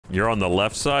You're on the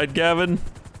left side, Gavin?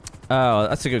 Oh,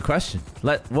 that's a good question.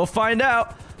 We'll find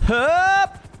out.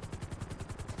 Hup!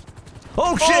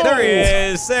 Oh shit! There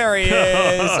he is. There he is.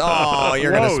 Oh,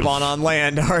 you're gonna spawn on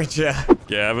land, aren't you?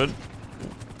 Gavin?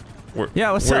 Where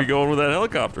are you going with that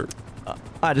helicopter?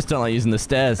 I just don't like using the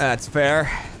stairs. That's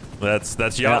fair.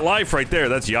 That's yacht life right there.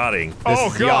 That's yachting.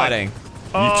 This is yachting.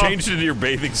 You changed into your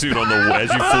bathing suit on the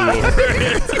as you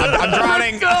flew over. I'm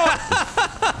drowning.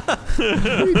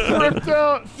 Flipped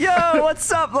out. Yo,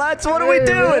 what's up, lads? What are we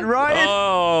doing, Ryan?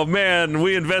 Oh man,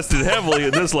 we invested heavily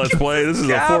in this Let's Play. This is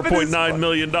a $4.9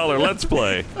 million Let's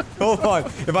Play. Hold on.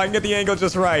 If I can get the angle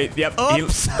just right. Yep.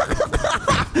 Oops.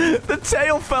 The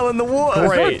tail fell in the water.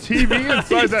 Great. Is there a TV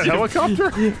inside that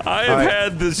helicopter? I have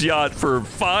had this yacht for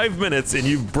 5 minutes, and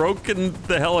you've broken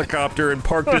the helicopter and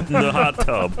parked it in the hot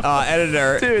tub.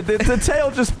 Editor. Dude, the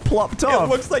tail just plopped off. It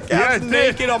looks like Gav's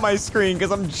naked on my screen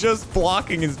because I'm just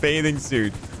blocking his bathing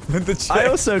suit. I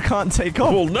also can't take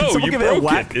off. Well, no, you give it a broke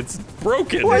whack? it. It's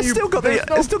broken. Well, it's still got the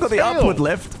tail. upward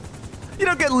lift. You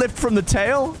don't get lift from the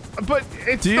tail. But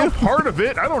it's still part of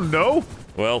it. I don't know.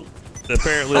 Well,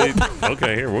 apparently.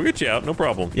 Okay, here, we'll get you out. No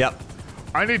problem. Yep.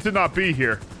 I need to not be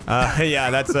here. Yeah,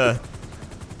 that's a.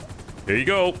 Here you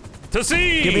go. To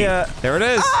sea. Give me a. There it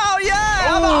is. Oh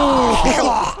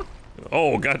yeah!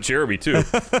 Oh, got Jeremy too.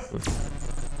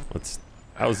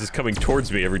 How is this coming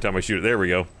towards me every time I shoot it? There we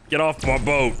go. Get off my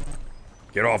boat.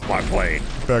 Get off my plane.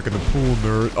 Back in the pool,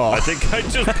 nerd. Oh. I think I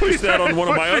just pushed that on one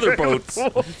of my other boats. So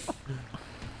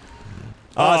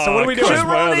what are we doing?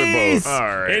 My other boat.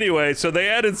 All right. Anyway, so they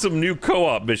added some new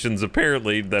co-op missions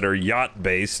apparently that are yacht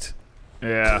based.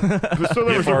 Yeah. So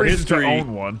there was a reason to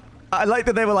own one. I like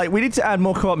that they were like, we need to add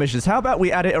more co-op missions. How about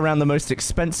we add it around the most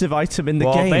expensive item in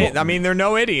the game? I mean, they're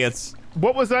no idiots.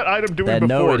 What was that item doing They're before,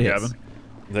 no idiots. Gavin?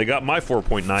 They got my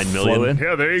 4.9 million.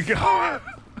 Yeah, there you go.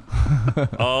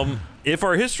 If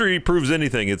our history proves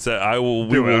anything, it's that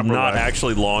we will not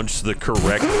actually launch the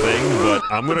correct thing, but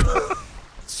I'm gonna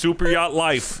super yacht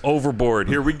life overboard.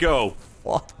 Here we go.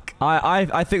 Fuck.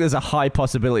 I think there's a high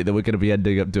possibility that we're going to be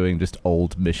ending up doing just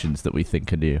old missions that we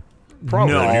think are new.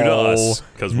 Probably new to us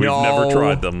because we've never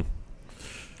tried them.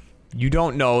 You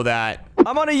don't know that.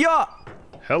 I'm on a yacht.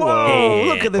 Hello. Whoa,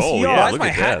 look at this yacht. Yeah, Why is look my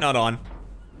at hat that. not on?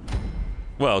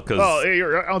 Well, because Oh, hey,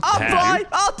 you're I'll fly.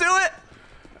 I'll do it.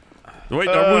 wait,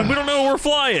 we don't know we're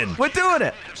flying. We're doing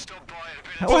it.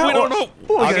 Well, we don't know.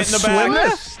 I'll get in the bag.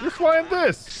 this. You're flying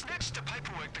this.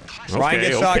 Ryan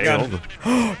gets shotgun.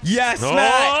 Yes, Oh,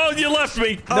 Matt. you left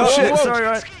me. Oh shit! Sorry,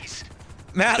 Ryan.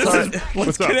 Matt, let's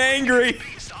What's get up? angry.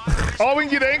 Oh, we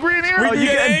can get angry in here? We you can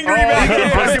get getting- angry Oh, back I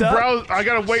here. can browse. I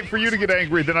gotta wait for you to get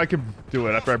angry, then I can do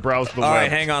it after I browse the web. All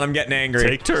right, hang on. I'm getting angry.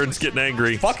 Take turns getting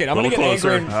angry. Fuck it. I'm gonna Little get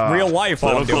closer. angry in real life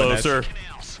while Little I'm doing closer.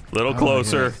 this. Little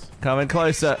closer. Coming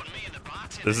closer.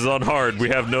 This is on hard. We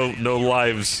have no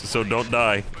lives, so don't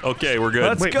die. Okay, we're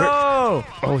good. Let's go.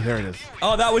 Oh, there it is.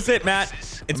 Oh, that was it, Matt.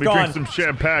 It's Let me gone. drink some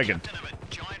champagne.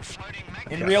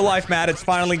 In real life, Matt, it's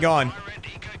finally gone.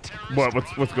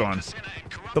 What's gone?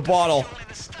 The bottle.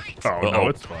 Oh, no,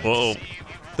 it's fine. Whoa.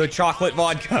 The chocolate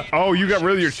vodka. Oh, you got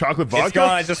rid of your chocolate vodka? It's gone.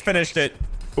 I just finished it.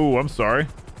 Ooh, I'm sorry.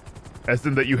 As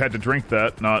in that you had to drink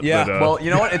that, not Yeah. that, Well,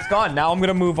 you know what? It's gone. Now I'm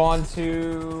gonna move on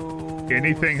to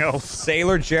anything else.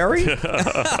 Sailor Jerry. Get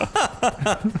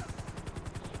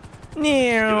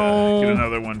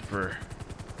another one for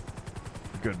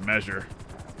good measure.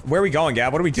 Where are we going,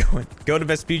 Gab? What are we doing? Go to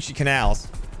Vespucci Canals.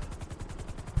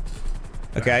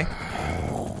 Okay.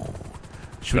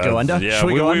 Should we go under? Yeah, Should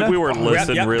we go under? we weren't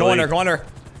listening Yep, really. go under, go under.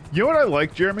 You know what I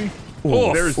like, Jeremy?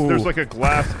 Ooh. There's like a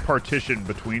glass partition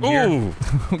between here, Ooh.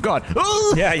 Oh God.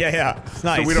 Ooh. Yeah. It's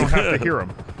nice. so we don't have to hear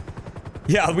them.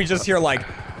 Yeah, we just hear like.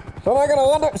 Should I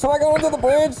go under the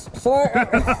bridge? I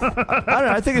don't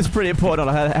know. I think it's pretty important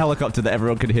on a helicopter that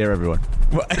everyone can hear everyone.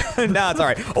 Nah, it's all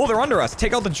right. Oh, they're under us.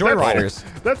 Take out the joyriders.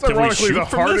 That's Can we ironically shoot the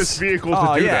from hardest this? vehicle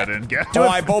Oh, to do yeah. that in. Gav. Oh,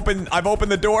 I've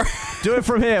opened the door. Do it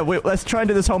from here. Let's try and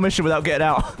do this whole mission without getting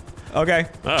out. Okay.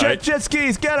 All right. Jet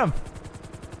skis, get them.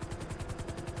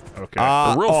 Okay.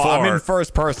 We're real I'm far. in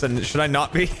first person. Should I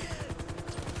not be?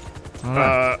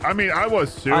 I mean, I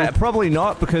was too. Probably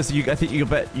not because I think you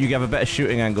have a better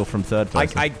shooting angle from third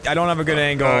person. I don't have a good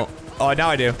angle. Oh, now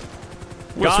I do.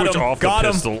 We'll Got switch him, off got the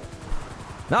him. pistol.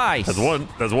 Nice.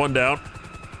 That's one down.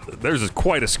 There's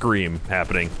quite a scream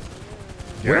happening.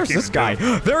 Where's this guy?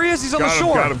 There he is. He's on the Got him,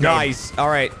 shore. got him, got him. Nice. All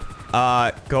right.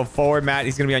 Go forward, Matt.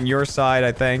 He's gonna be on your side,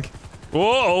 I think.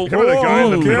 Whoa! Hit with the guy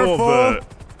in the middle careful. of the.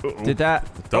 Uh-oh. Did that?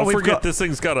 Don't we've forget got, this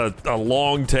thing's got a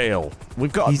long tail.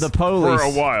 We've got the for police. a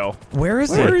while. Where is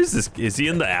Where he? is this? Is he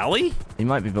in the alley? He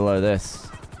might be below this.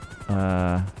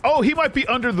 Oh, he might be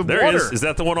under the There water. he is. Is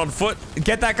that the one on foot?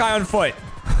 Get that guy on foot.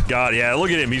 God, yeah, look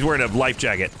at him. He's wearing a life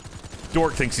jacket.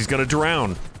 Dork thinks he's gonna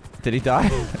drown. Did he die? I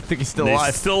think he's still alive.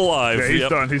 He's still alive. Yeah, he's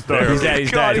done. He's done. He's dead.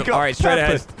 He's dead. All right, straight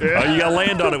ahead. Yeah. Oh, you gotta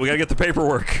land on it. We gotta get the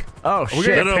paperwork. Oh,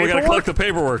 shit. No, we gotta collect the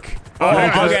paperwork.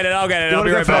 I'll get it. I'll get it. I'll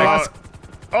be right back.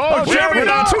 Oh, Jeremy,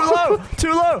 no! Too low!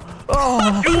 Too low!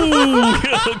 Oh!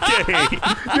 Ooh,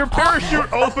 okay. Your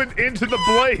parachute opened into the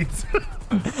blades.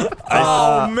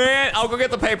 Oh, man. I'll go get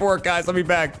the paperwork, guys. I'll be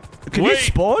back. Can you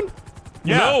spawn?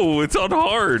 Yeah. No, it's on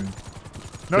hard.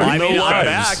 No, I no mean, I'm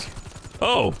lives. back.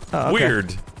 Oh, okay.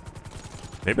 weird.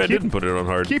 Maybe I didn't put it on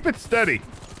hard. Keep it steady.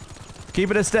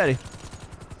 Keep it steady.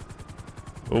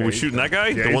 Oh, we shooting that guy?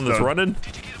 Yeah, The one he's that's done. running?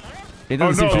 He Oh,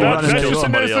 doesn't no, seem to be that- running that's kill just an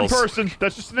somebody innocent else. person.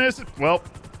 That's just an innocent. Well,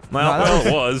 Well, No, Well,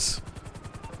 it was.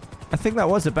 I think that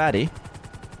was a baddie.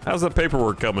 How's the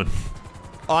paperwork coming?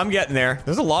 oh, I'm getting there.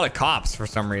 There's a lot of cops for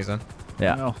some reason.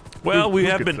 Yeah. no. Well, we Who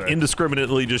have could been say?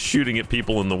 indiscriminately just shooting at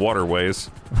people in the waterways.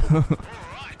 All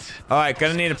right,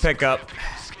 gonna need a pickup.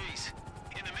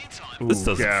 This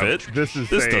doesn't yeah, fit. This is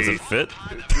doesn't fit.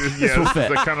 Yeah, will this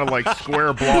fit. is a kind of like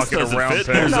square block This in a doesn't round fit.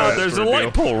 peg. There's a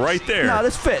light pole right there. No,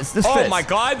 this fits. This Oh fits. my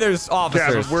God, there's Yeah,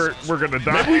 officers. but we're gonna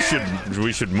die. Maybe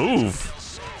we should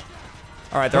move.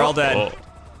 All right, they're all dead. Oh.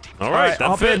 All All right, right, that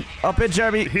up fit. in. Up in,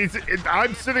 Jeremy.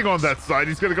 I'm sitting on that side.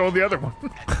 He's gonna go on the other one.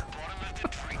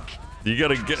 You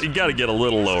gotta get a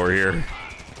little lower here.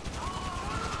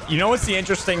 You know what's the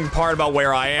interesting part about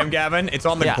where I am, Gavin? It's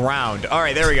on the Yeah. ground. All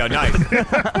right, there we go. Nice.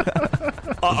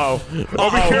 Uh-oh. Oh,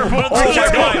 be careful. Oh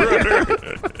my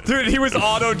God. Dude, he was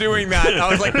auto doing that. I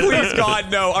was like, please,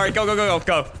 God, no. All right, go, go, go, go,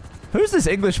 go. Who's this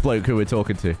English bloke who we're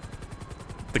talking to?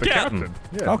 The captain.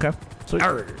 Yeah. Okay. Sweet.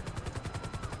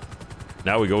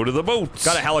 Now we go to the boats.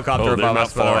 Got a helicopter Oh, they're above not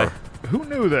us, by the way. far. Who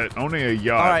knew that owning a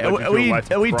yacht? All right, led you are to a we life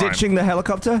of are we crime? ditching the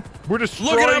helicopter? We're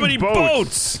destroying Look at how many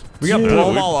boats. We got to Dude. blow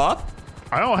them all up?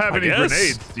 I don't have any guess.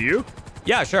 grenades. Do you?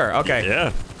 Yeah, sure. Okay.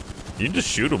 Yeah. You can just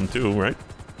shoot them too, right?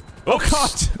 Oh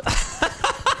God!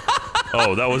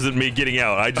 Oh, that wasn't me getting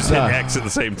out. I just hit X at the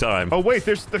same time. Oh wait,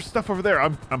 there's stuff over there.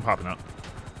 I'm popping out.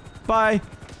 Bye.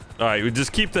 All right, we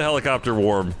just keep the helicopter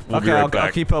warm. We'll Okay, be right I'll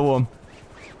back. keep her warm.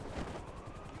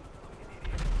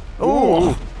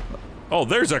 Ooh. Oh,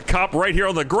 there's a cop right here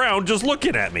on the ground just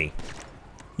looking at me.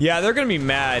 Yeah, they're going to be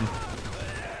mad.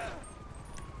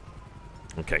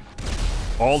 Okay.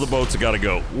 All the boats have got to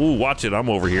go. Ooh, watch it. I'm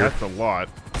over here. That's a lot.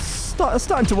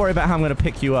 Starting to worry about how I'm gonna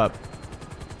pick you up.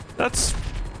 That's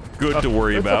good to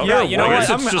worry about. Yeah, you know I what? guess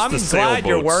I'm, it's just I'm the glad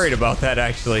you're sailboats. worried about that,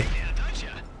 actually.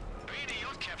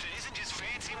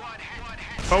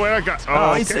 Oh wait, I got.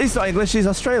 Oh, Oh, he's not English. He's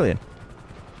Australian.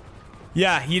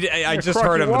 Yeah, I just Crocky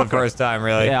heard him for the Walker. first time,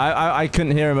 really. Yeah, I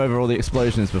couldn't hear him over all the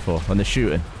explosions before when they're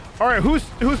shooting. All right, who's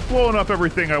blowing up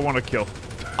everything I want to kill?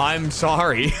 I'm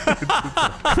sorry.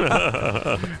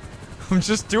 I'm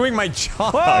just doing my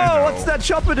job. Whoa! What's that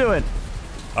chopper doing?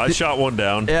 I shot one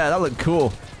down. Yeah, that looked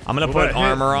cool. I'm gonna Will put that hit?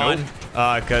 armor on,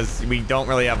 Nope. because we don't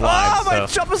really have Oh, lives. my so.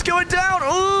 chopper's going down!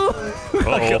 Ooh!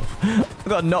 Uh-oh. I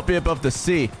gotta not be above the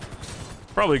sea.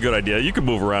 Probably a good idea. You can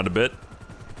move around a bit.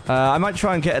 I might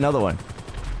try and get another one.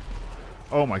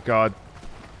 Oh my god.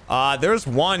 There's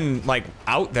one, like,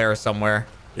 out there somewhere.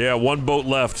 Yeah, one boat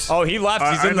left. Oh, he left.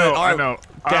 He's I in know, the. I know.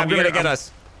 Gab, I'm you gonna- gotta get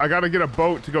us. I gotta get a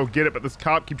boat to go get it, but this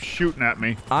cop keeps shooting at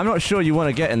me. I'm not sure you want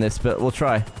to get in this, but we'll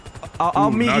try. I'll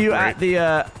Ooh, meet not you great.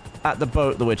 at the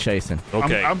boat that we're chasing.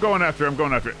 Okay. I'm going after it. I'm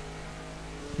going after it.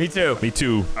 Me too. Me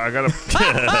too. I gotta.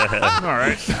 All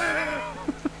right.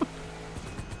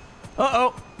 Uh-oh.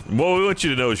 What we want you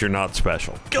to know is you're not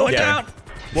special. Going Yeah. down.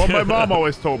 Well, my mom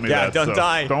always told me Yeah, that. don't so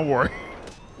die. Don't worry.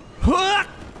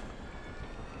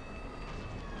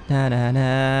 Na, na,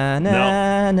 na, No.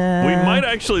 na, na, We might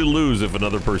actually lose if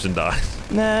another person dies.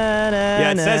 na, na,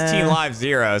 Yeah, it says na. team live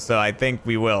 0, so I think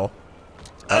we will.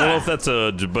 I don't know if that's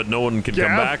but no one can come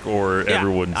Yeah. back or Yeah,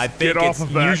 everyone's. I think Get off it's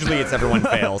of that. usually it's everyone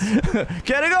fails.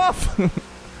 Getting off!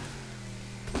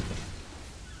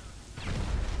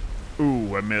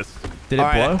 Ooh, I missed. Did it All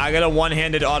right, blow? I got a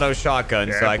one-handed auto shotgun,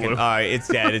 Yeah, so it I can. blew. All right, it's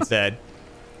dead. It's dead.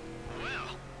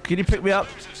 Can you pick me up?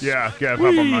 Yeah, Gab, up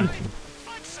on mine.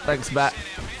 Thanks, Matt.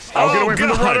 I'll get away from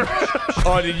the God. rudder.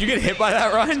 Oh, did you get hit by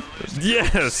that, Ryan?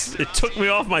 Yes, it took me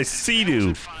off my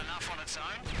Sea-Doo.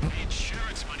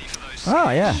 Oh,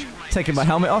 yeah. Taking my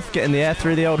helmet off, getting the air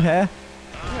through the old hair.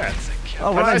 Yeah.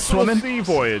 Oh, A we're nice little swimming. sea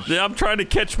voyage. Yeah, I'm trying to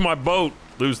catch my boat.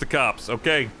 Lose the cops.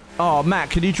 Okay. Oh, Matt,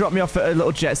 can you drop me off at a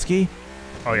little jet ski?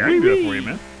 Oh yeah, I can do that for you,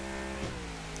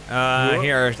 man.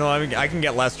 Here, so I can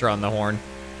get Lester on the horn.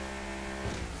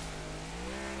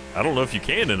 I don't know if you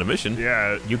can in a mission.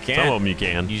 Yeah. You Some can't. of them you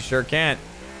can. You sure can't.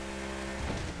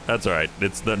 That's all right.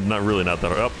 It's not really not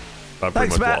that. Oh, I pretty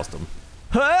Thanks, much Matt. lost him.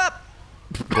 Hup!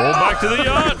 Going back to the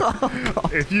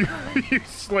yacht. If you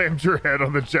slammed your head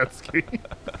on the jet ski.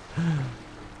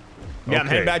 Yeah, I'm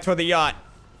heading back toward the yacht.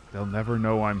 They'll never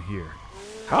know I'm here.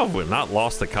 How have we not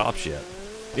lost the cops yet?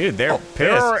 Dude, they're pissed.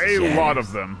 There are a lot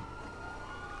of them.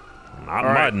 Not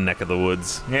in my neck of the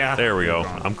woods. Yeah. There we go.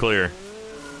 I'm clear.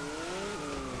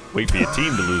 Wait for your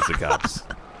team to lose the cops.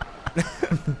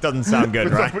 Doesn't sound good,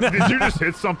 right? Did you just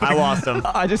hit something? I lost him.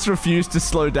 I just refused to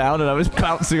slow down, and I was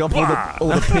bouncing off all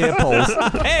the pier poles.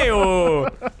 Hey,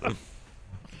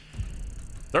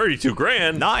 32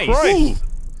 grand. nice. Right.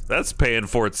 That's paying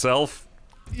for itself.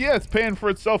 Yeah, it's paying for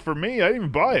itself for me. I didn't even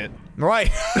buy it. Right.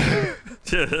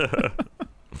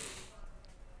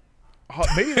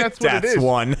 Maybe that's what it That's is.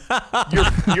 one.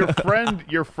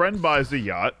 Your friend buys a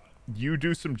yacht. You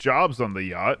do some jobs on the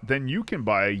yacht, then you can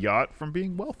buy a yacht from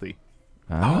being wealthy.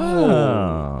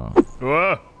 Oh.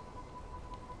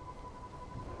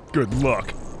 Good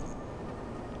luck.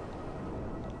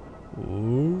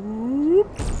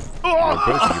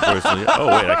 Oh,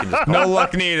 wait, I can just... No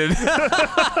luck needed.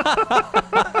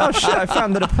 Oh shit! I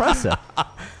found the depressor.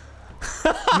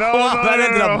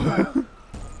 No.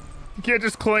 You can't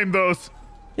just claim those.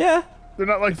 Yeah. They're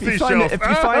not like If you seashells.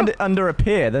 find it under a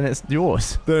pier, then it's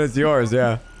yours. Then it's yours,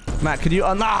 yeah. Matt, could you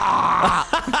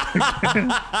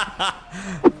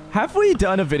Have we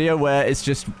done a video where it's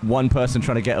just one person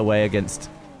trying to get away against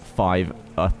 5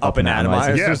 up and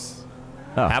atomizers? Yes.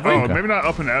 Oh, Have we? Oh, okay. maybe not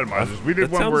up and atomizers. We did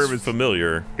That one where it sounds was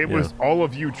familiar. It was all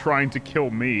of you trying to kill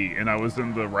me, and I was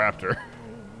in the Raptor.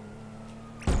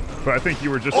 But I think you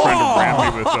were just trying to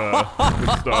ram me with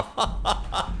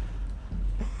stuff.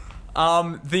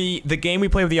 The game we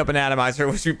played with the Up and Atomizer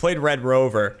was we played Red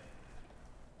Rover,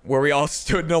 where we all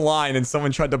stood in a line and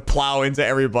someone tried to plow into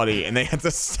everybody, and they had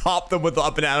to stop them with the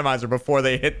Up and Atomizer before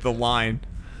they hit the line.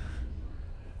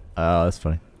 Oh, that's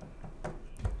funny.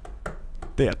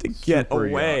 They have to get Super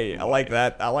away. yacht. I like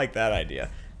that. I like that idea.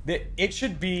 It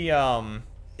should be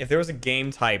if there was a game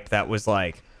type that was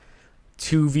like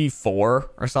 2v4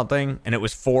 or something, and it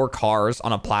was 4 cars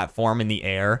on a platform in the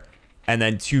air, and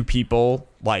then 2 people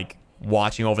like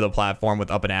watching over the platform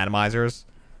with Up and Atomizers,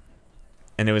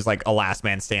 and it was like a last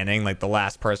man standing, like the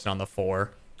last person on the 4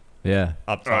 Yeah.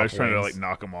 up top. I was trying to wings. like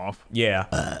knock him off. Yeah.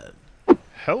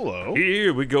 Hello.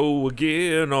 Here we go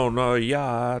again on a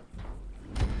yacht.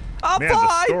 I'll Man,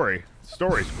 the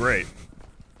story's great.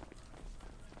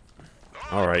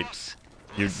 All right.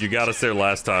 You got us there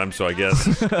last time, so I guess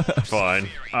fine.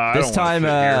 I This don't wanna sit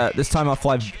here. this time I'll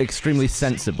fly extremely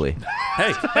sensibly.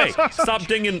 Hey, stop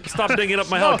dinging up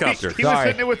my No, helicopter. he was Sorry.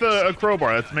 hitting it with a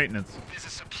crowbar. That's maintenance.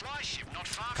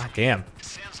 God damn.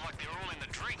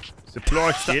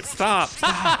 Supply ship. Stop.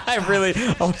 I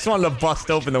just wanted to bust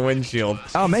open the windshield.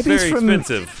 Oh, It's maybe very he's from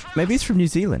expensive. maybe he's from New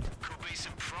Zealand.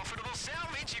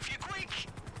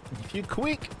 If you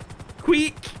quick.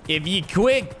 Quick. If you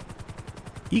quick.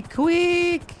 You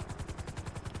quick.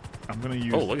 I'm gonna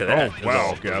use. Oh, look at that. Oh,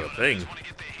 wow, There's a Gav. thing.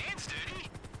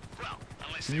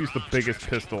 I'm gonna use the biggest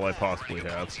pistol I possibly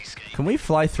have. Can we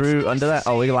fly through under that?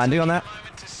 Oh, we're landing on that?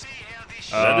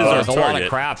 That is our There's a lot of target.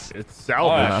 crap. It's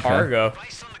salvage. okay. Cargo.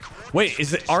 Wait,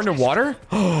 is it underwater?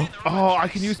 Oh, I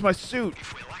can use my suit.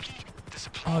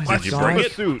 Oh my Did you god. bring My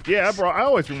it? suit. Yeah, I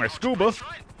always bring my scuba.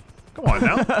 Come on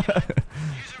now.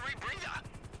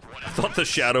 I thought the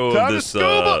shadow Time of to this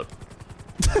scuba.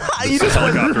 this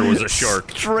helicopter was a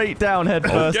shark. Straight down head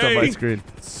first on my Okay. screen.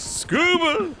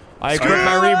 Scuba. I equipped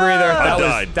my rebreather. I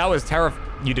That died. was terrifying.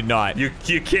 You did not. You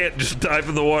can't just dive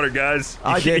in the water, guys.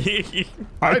 I did.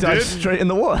 I did. dived straight in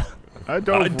the water. I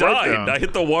dove I right died. down. I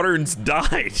hit the water and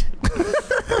died.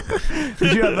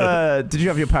 Did you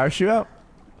have your parachute out?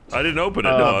 I didn't open it.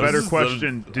 No, I was better just,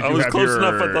 question. Did I you was have close your,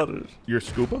 enough. I thought. your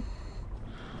scuba?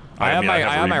 I have mean, my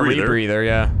have a rebreather,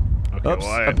 yeah. Okay, Oops,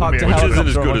 well, I let popped me a which ask isn't you.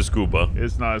 as good one. as scuba.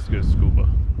 It's not as good as scuba.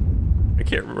 I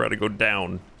can't remember how to go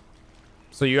down.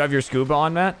 So you have your scuba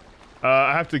on, Matt?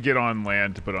 I have to get on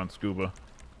land to put on scuba.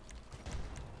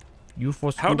 You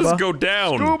for scuba? How does it go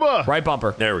down? Scuba! Right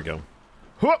bumper. There we go.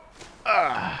 Whoop!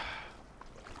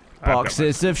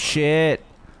 Boxes of shit.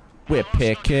 We're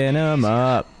picking them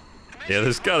up. Yeah,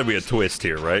 there's got to be a twist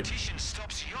here, right?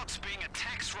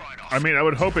 I mean, I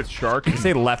would hope it's shark. You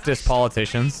say leftist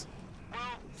politicians?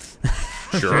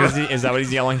 Sure. Is that what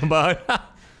he's yelling about?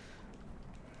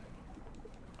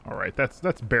 All right, that's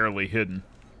barely hidden.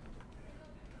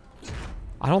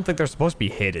 I don't think they're supposed to be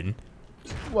hidden.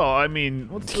 Well, I mean,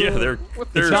 what's Yeah, the,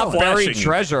 they're not buried flashing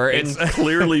treasure, and it's-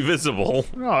 clearly visible.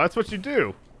 no, that's what you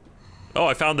do. Oh,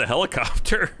 I found the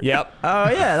helicopter. Yep. Oh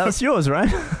yeah, that's yours, right?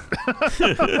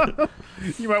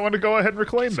 You might want to go ahead and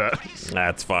reclaim that.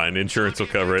 That's fine. Insurance will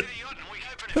cover it.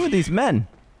 Who are these men?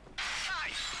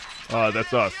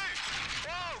 That's us.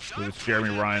 This is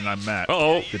Jeremy, Ryan, I'm Matt.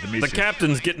 Uh-oh. Good to meet The you.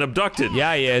 captain's getting abducted.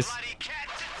 Yeah, he is.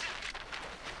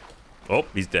 Oh,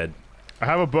 he's dead. I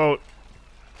have a boat.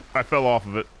 I fell off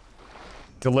of it.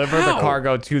 Deliver the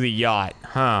cargo to the yacht.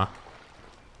 Huh.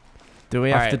 Do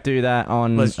we have to do that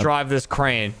on... Let's drive this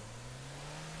crane.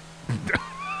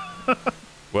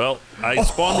 Well, I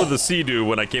spawned with a Sea-Doo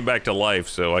when I came back to life,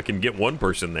 so I can get one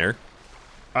person there.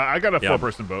 I got a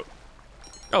 4-person boat.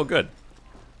 Oh, good.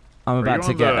 I'm Are about you to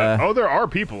on get the- a... Oh, there are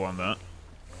people on that.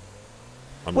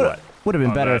 On what? Would have been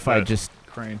On better that- if I that just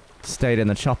crane. stayed in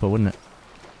the chopper, wouldn't it?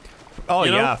 Oh,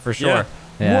 You know? yeah, for sure. Yeah.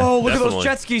 Yeah. Whoa, look at Definitely. those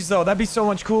jet skis, though. That'd be so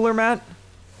much cooler, Matt.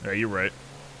 Yeah, you're right.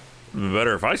 It'd be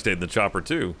better if I stayed in the chopper,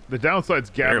 too. The downside's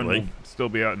Gavin Barely. will still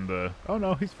be out in the... Oh,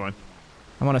 no, he's fine.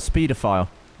 I'm on a speedophile.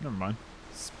 Never mind.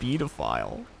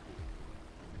 Speedophile.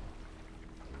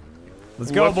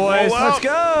 Let's go, Let's boys. roll out. Let's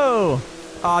go!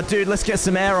 Oh, dude, let's get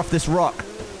some air off this rock.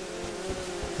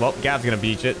 Well, Gav's gonna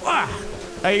beach it.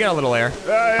 Hey, you got a little air.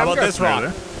 How about this rock?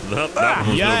 That one was no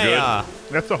good. Yeah.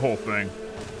 That's the whole thing.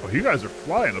 Oh, you guys are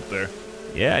flying up there.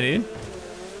 Yeah, dude.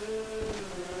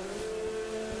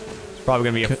 It's probably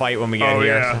gonna be a fight when we get Oh,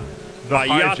 here. yeah. The My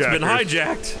yacht's been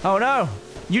hijackers. hijacked. Oh, no.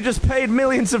 You just paid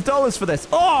millions of dollars for this.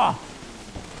 Oh!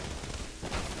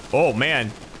 Oh,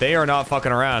 man. They are not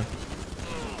fucking around.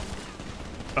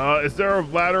 Is there a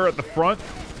ladder at the front?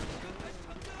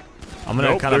 I'm gonna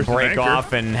Nope, kind of there's an break anchor.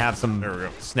 off and have some There we go.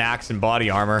 snacks and body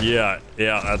armor. Yeah,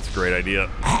 that's a great idea.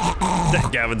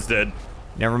 Gavin's dead.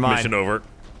 Never mind. Mission over.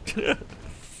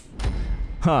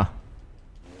 Huh.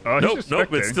 Oh, he's Nope, just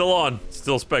nope, it's spectating. still on.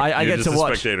 Still I You're get just to a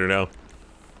watch. spectator now.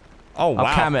 Oh, wow.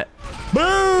 I'll cam it.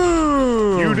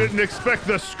 Boom! You didn't expect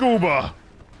the scuba.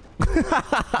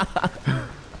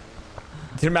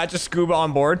 Did Matt just scuba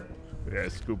on board? Yeah,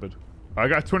 scuba. I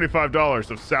got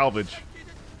 $25 of salvage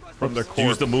from their Did you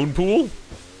use corpse. the moon pool?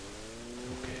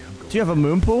 Do you have a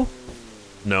moon pool?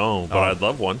 No, but I'd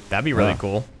love one. That'd be really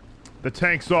cool. The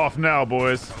tank's off now,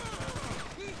 boys.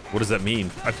 What does that mean?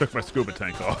 I took my scuba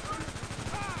tank off.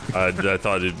 I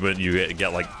thought it meant you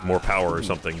get like more power or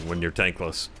something when you're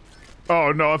tankless.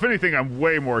 Oh, no, if anything, I'm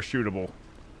way more shootable.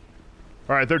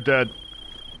 All right, they're dead.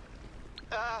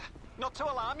 Not to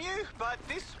alarm you, but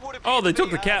this would have Oh, they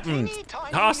took the captain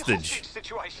hostage.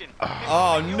 situation.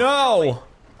 Oh, no!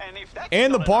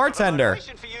 And the bartender.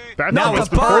 That's Now not it's,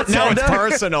 the part. now it's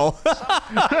personal.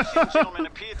 The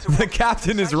The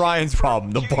captain is Ryan's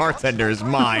problem. The bartender is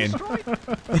mine. No,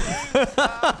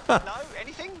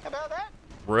 anything about that?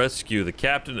 Rescue the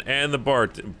captain and the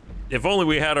Bart. If only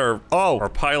we had our Oh.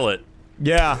 pilot.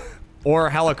 Yeah. Or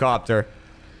a helicopter.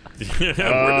 Where did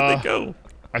they go?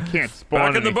 I can't spawn Back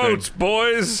in the anything. boats,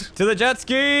 boys. To the jet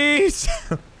skis!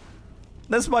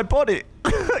 That's my body.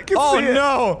 I can Oh, see it.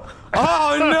 no!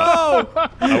 Oh, no!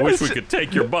 I wish we could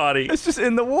take your body. It's just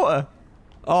in the water.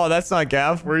 Oh, that's not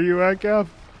Gav. Where are you at, Gav?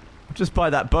 Just by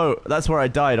that boat. That's where I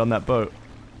died, on that boat.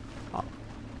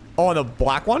 Oh, the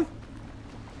black one?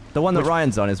 The one that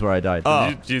Ryan's on is where I died.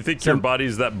 Oh. Do you think your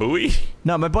body's that buoy?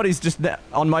 No, my body's just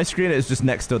on my screen. It's just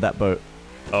next to that boat.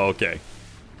 Oh, okay.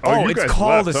 Oh, you it's guys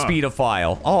called left, a huh?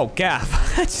 speedophile. Oh, Gav.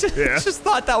 I just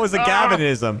thought that was a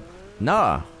Gavinism.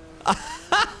 Nah.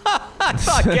 I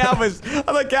thought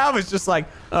Gav was just like,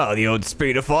 oh, the old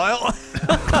speedophile.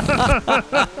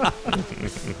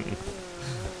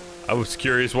 I was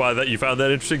curious why you found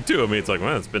that interesting too. I mean, it's like,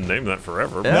 man, it's been named that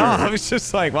forever. No, I was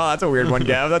just like, wow, that's a weird one,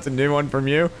 Gav. That's a new one from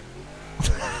you.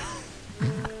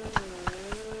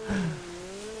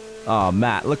 Oh,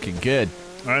 Matt, looking good.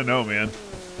 I know, man.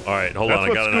 All right, hold That's on. I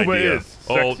what got an scuba idea. is.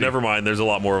 Oh, Sexy. never mind. There's a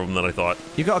lot more of them than I thought.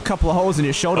 You got a couple of holes in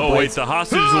your shoulder Oh, wait. blades. The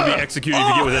hostages will be executed if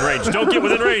you get within range. Don't get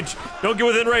within range. Don't get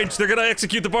within range. They're going to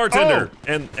execute the bartender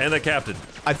and the captain.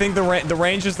 I think the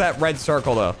range is that red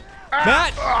circle, though.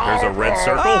 Matt! There's a red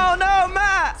circle. Oh, no,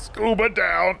 Matt! Scuba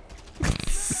down.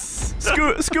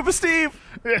 Scuba Steve!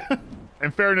 Yeah. In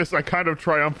fairness, I kind of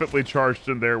triumphantly charged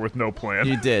in there with no plan.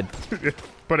 You did.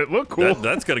 But it looked cool.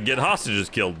 That's going to get hostages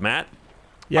killed, Matt.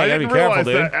 Yeah, I you gotta didn't be careful, realize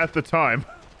dude. that at the time.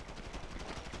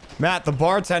 Matt, the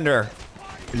bartender.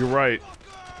 You're right.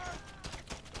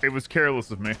 It was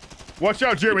careless of me. Watch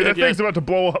out, Jeremy. You That did, thing's yeah. about to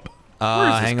blow up. Where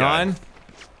is this Hang guy? on.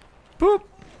 Boop.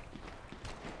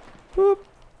 Boop.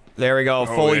 There we go.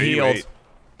 Fully yeah, you healed. ate.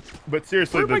 But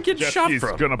seriously, Where am I the getting jet shot ski's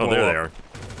from? gonna blow Oh, there up. they are.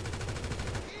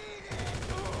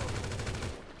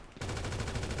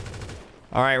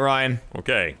 All right, Ryan.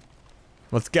 Okay.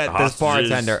 Let's get The this hostages-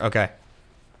 bartender. Okay.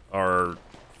 Are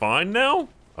fine now?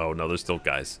 Oh, no, there's still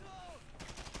guys.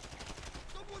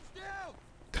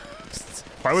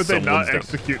 Why would they not Someone's down.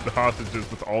 execute the hostages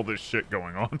with all this shit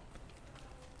going on?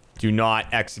 Do not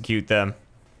execute them.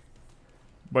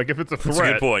 Like, if it's a That's a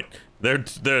threat. good point.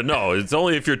 No, it's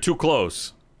only if you're too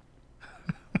close.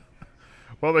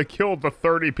 Well, they killed the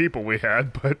 30 people we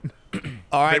had, but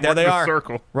All right, there they the are.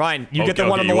 circle. Ryan, you get Okay, the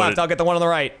one on the you left. wanted- I'll get the one on the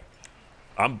right.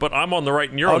 But I'm on the right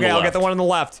and you're on the Okay, left. I'll get the one on the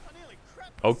left.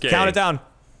 Okay. Count it down.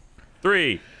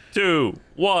 3, 2,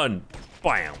 1.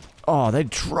 Bam. Oh, they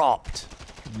dropped.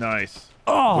 Nice.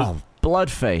 Oh,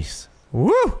 bloodface.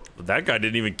 Woo! That guy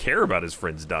didn't even care about his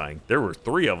friends dying. There were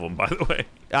 3 of them, by the way.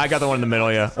 I got the one in the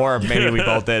middle, yeah. Or maybe we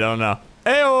both did. I don't know.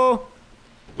 Ayo!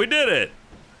 We did it.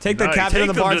 Take the Nice. captain and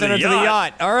the Take them to the bartender to the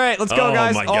yacht. All right, let's go, Oh,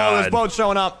 guys. my Oh, there's God. boats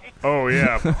showing up. Oh,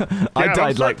 yeah. I Yeah,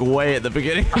 died like way at the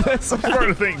beginning of this. I'm starting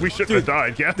to think we shouldn't have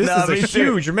died, yeah? This No, is me a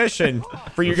too. huge mission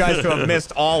for you guys to have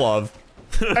missed all of.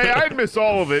 Hey, I'd miss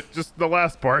all of it, just the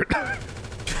last part.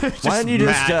 Why don't you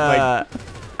just mad,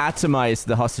 atomize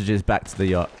the hostages back to the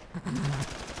yacht?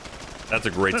 That's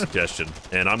a great suggestion.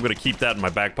 And I'm going to keep that in my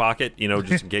back pocket, you know,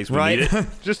 just in case we Right? need it.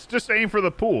 just aim for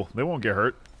the pool. They won't get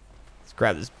hurt. Let's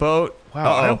grab this boat. Wow,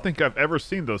 I Uh-oh. don't think I've ever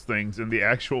seen those things in the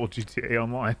actual GTA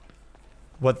Online.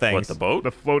 What things? What, the boat?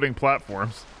 The floating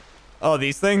platforms. Oh,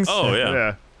 these things? Oh, yeah.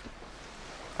 Yeah.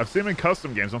 I've seen them in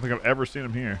custom games. I don't think I've ever seen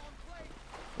them here.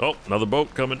 Oh, another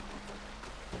boat coming.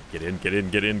 Get in, get in,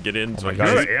 get in, get in. Oh so I You can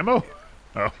got just- ammo?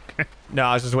 Oh, okay. No,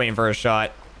 I was just waiting for a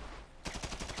shot.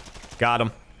 Got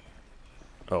him.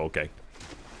 Oh, okay.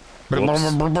 Whoops.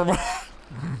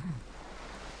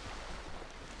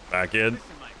 Back in. Listen,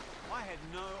 mate, I had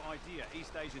no idea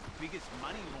East Asia's biggest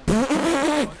money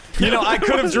launderer. You know, I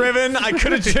could have driven.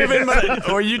 But,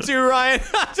 or you too, Ryan.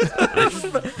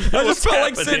 I just felt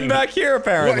like sitting back here,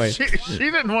 apparently. Well, she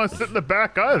didn't want to sit in the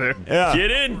back either. Yeah.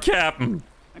 Get in, Captain.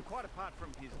 And quite apart from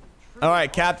his All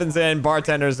right, captain's in,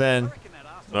 bartender's in.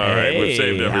 All right, we've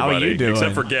saved Hey, how everybody. you doing?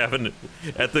 Except for Gavin.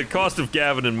 At the cost of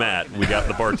Gavin and Matt, we got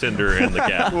the bartender and the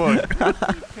captain.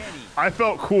 Look, I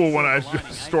felt cool when I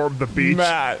just stormed the beach.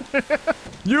 Matt.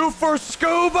 You for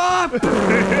scuba?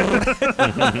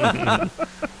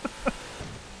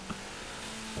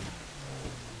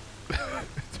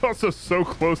 It's also so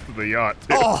close to the yacht,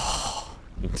 too. Oh.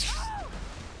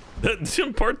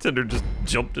 The bartender just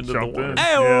jumped into Jumped the water. in.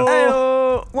 Ayo.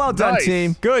 Ayo! Well done, Nice.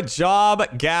 team. Good job,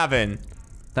 Gavin.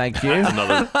 Thank you.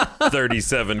 Another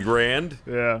 37 grand.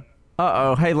 Yeah.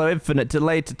 Uh-oh, Halo Infinite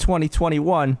delayed to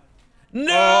 2021.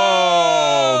 No!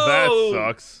 Oh, that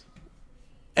sucks.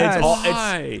 It's all.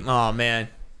 Why? It's. Oh man.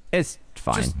 It's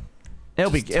fine.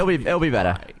 It'll be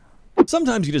better.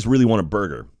 Sometimes you just really want a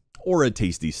burger, or a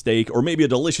tasty steak, or maybe a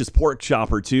delicious pork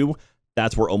chop or two.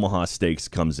 That's where Omaha Steaks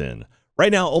comes in.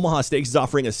 Right now, Omaha Steaks is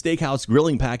offering a steakhouse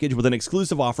grilling package with an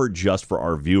exclusive offer just for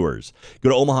our viewers. Go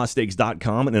to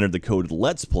omahasteaks.com and enter the code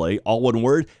Let's Play, all one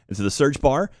word, into the search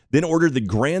bar. Then order the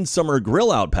Grand Summer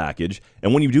Grill Out package.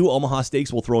 And when you do, Omaha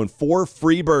Steaks will throw in 4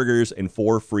 free burgers and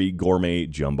 4 free gourmet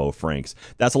jumbo franks.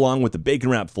 That's along with the bacon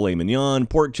wrapped filet mignon,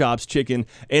 pork chops, chicken,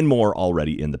 and more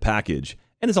already in the package.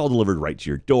 And it's all delivered right to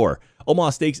your door.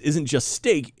 Omaha Steaks isn't just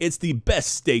steak, it's the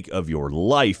best steak of your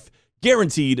life.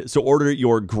 Guaranteed, so order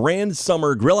your Grand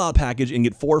Summer Grill Out package and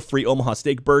get 4 free Omaha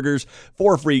Steak burgers,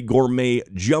 4 free gourmet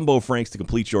jumbo franks to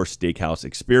complete your steakhouse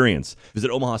experience. Visit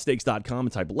omahasteaks.com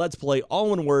and type Let's Play, all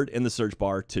one word, in the search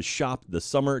bar to shop the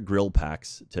summer grill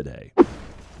packs today. Ooh,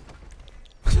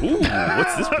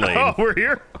 what's this Oh, plane? we're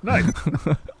here? Nice.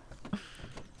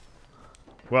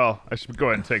 Well, I should go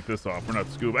ahead and take this off. We're not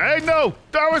scuba. Hey, no!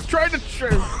 I was trying to shoot.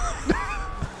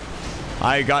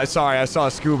 Sorry, I saw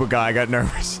a scuba guy. I got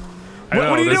nervous. I know,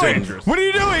 What are you that's doing? dangerous. What are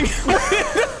you doing?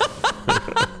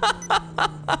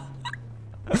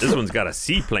 This one's got a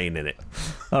seaplane in it.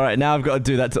 All right, now I've got to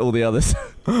do that to all the others.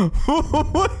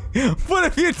 What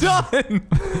have you done?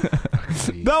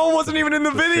 That one wasn't even in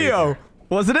the video.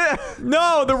 Wasn't it?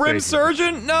 No, the rim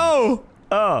surgeon? No.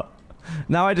 Oh.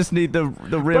 Now I just need the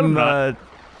rim, not.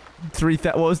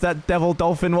 what was that? Devil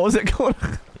Dolphin? What was it called?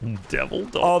 Devil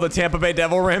dog. Oh, the Tampa Bay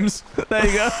Devil rims. There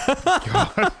you go.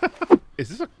 Is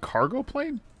this a cargo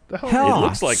plane? The hell? Hell. It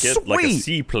looks like it, like a sweet.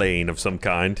 seaplane of some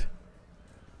kind.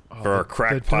 For our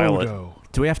crack pilot. Dodo.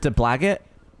 Do we have to blag it?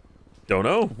 Don't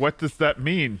know. What does that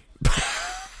mean?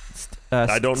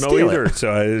 I don't know steal either. It.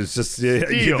 So it's just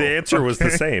the answer was the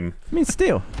Okay. same. I mean,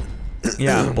 steal.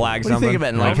 Yeah, black What do you something. think of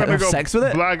it? Like, I'm gonna have go sex with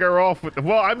it? blag her off with.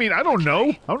 Well, I mean, I don't know.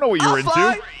 I don't know what you're into.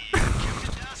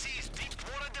 Darcy's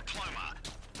deep-water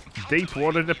diploma. Deep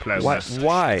water diploma. What?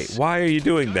 Why? Why are you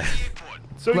doing that?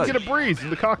 So you Look. get a breeze in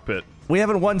the cockpit. We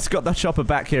haven't once got the chopper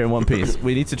back here in one piece.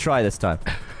 We need to try this time.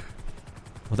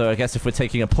 Although I guess if we're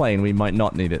taking a plane, we might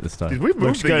not need it this Did time. we move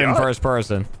Looks the good in yacht? first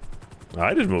person.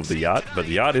 I didn't move the yacht, but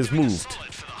the yacht is moved.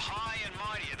 For the high and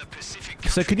mighty of the Pacific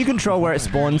So can you control where it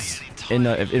spawns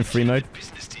in free mode?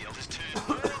 business deal is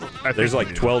turned. There's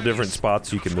like 12 different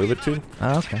spots you can move it to.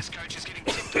 Oh, okay.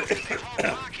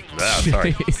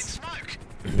 Sorry.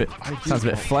 Sounds a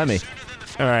bit phlegmy.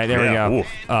 All right, there we go.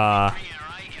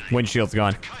 Oof. Windshield's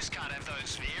gone.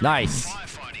 Nice.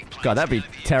 God, that'd be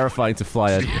terrifying to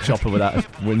fly a chopper without a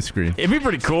windscreen. It'd be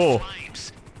pretty cool.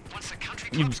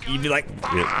 You'd be like,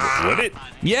 Would it?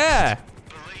 yeah.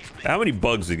 How many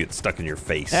bugs would get stuck in your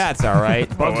face? That's all right.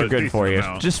 Bugs Oh, are good for you.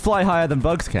 Just fly higher than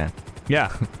bugs can.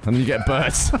 Yeah. And then you get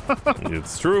birds.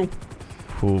 It's true.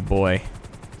 Oh boy.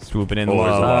 Swooping in Oh,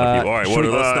 there's a low. lot of people. All right, should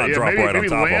we- let's not yeah, drop maybe- right on maybe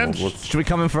top land? of them. Let's, Should we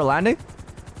come in for a landing?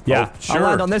 Yeah. sure. I'll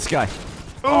land on this guy.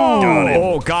 Got him.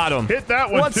 Oh, got him. Hit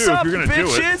that one What's too up, if you're gonna do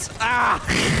it. bitches?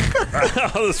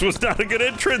 Ah! Oh, this was not a good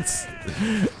entrance.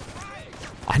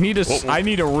 I need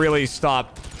to really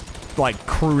stop, like,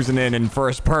 cruising in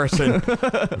first person.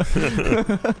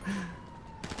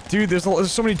 Dude, there's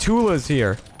so many Tulas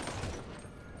here.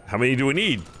 How many do we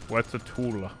need? What's a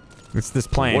Tula? It's this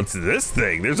plane. What's this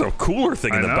thing? There's a cooler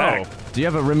thing in I the know. back. Do you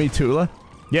have a Remy Tula?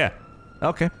 Yeah.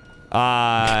 Okay.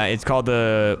 It's called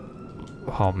the.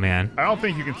 Oh man. I don't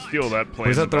think you can steal that plane.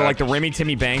 Was that the like the Remy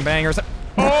Timmy Bang Bang or something?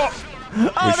 Oh! We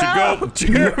should go.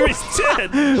 Jeremy's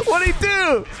dead. What'd he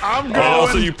do? I'm going. Oh,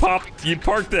 so you parked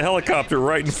the helicopter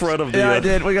right in front of the. Yeah, I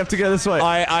did. We have to go this way.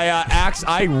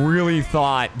 I really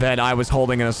thought that I was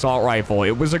holding an assault rifle.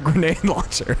 It was a grenade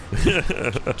launcher.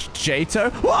 Jato?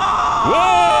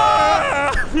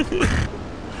 Whoa!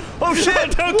 Oh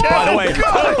shit! By the way,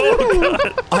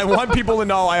 I want people to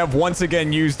know I have once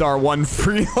again used our one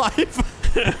free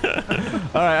life.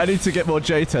 Alright, I need to get more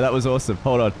Jato. That was awesome.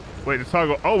 Hold on. Wait, the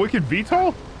toggle. Oh, we can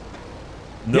VTOL?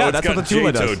 No, Yeah, it's that's got what the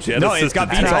Tula JATO, does. jet No, it's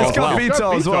got assisted VTOL It's got as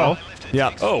VTOL as well.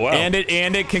 Yeah. Oh, wow. And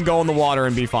it can go in the water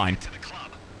and be fine.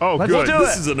 Oh, Let's good. do it.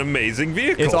 This is an amazing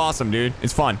vehicle. It's awesome, dude.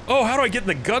 It's fun. Oh, how do I get in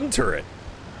the gun turret?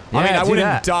 I mean, Yeah, I do wouldn't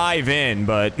that. dive in,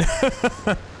 but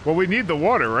Well, we need the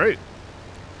water, right?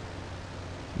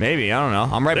 maybe. I don't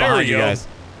know. I'm right There behind we you go. guys.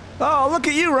 Oh, look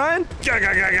at you, Ryan.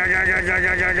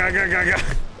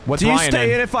 What's Do you Ryan stay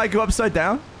in? in if I go upside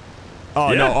down?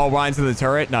 Oh, Yeah. no. Oh, Ryan's in the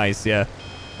turret? Nice, yeah.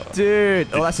 Dude.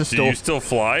 Oh, that's a Do stall. you still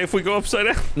fly if we go upside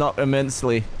down? Not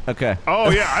immensely. Okay. Oh,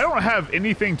 yeah, I don't have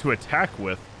anything to attack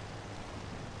with.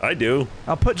 I do.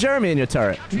 I'll put Jeremy in your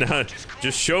turret. No,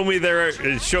 just show me their,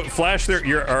 flash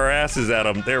our asses at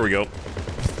them. There we go.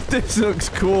 This looks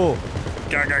cool.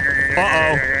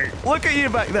 Uh-oh. Look at you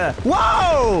back there.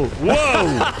 Whoa! Whoa!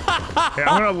 Yeah,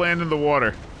 I'm gonna land in the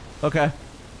water. Okay.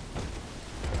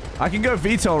 I can go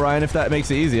VTOL, Ryan, if that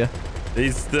makes it easier.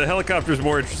 The helicopter's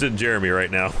more interested in Jeremy right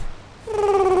now.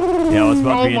 Yeah, let's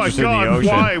about Oh to be my interested in the god, ocean.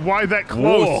 why? Why that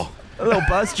close? Whoa. A little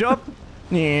buzz job.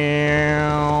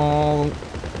 Yeah.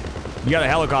 You got a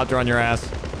helicopter on your ass.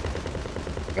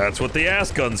 That's what the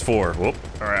ass gun's for. Whoop.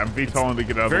 Alright, I'm VTOLing to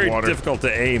get out of Very the water. difficult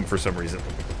to aim for some reason.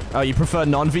 Oh, you prefer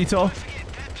non-VTOL?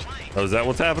 Oh, is that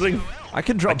what's happening? I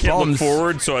can I drop can't bombs. look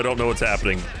forward, so I don't know what's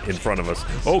happening in front of us.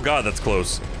 Oh god, that's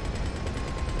close.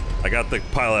 I got the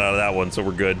pilot out of that one, so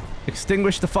we're good.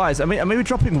 Extinguish the fires. I mean, are we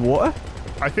dropping water?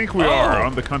 I think we are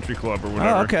on the country club or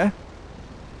whatever. Oh, okay.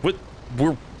 What?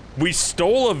 We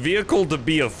stole a vehicle to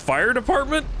be a fire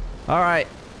department? All right.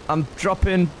 I'm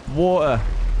dropping water.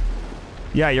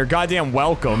 Yeah, you're goddamn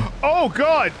welcome. Oh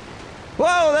god!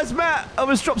 Whoa, that's Matt. I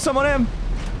almost dropped someone in.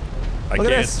 I Look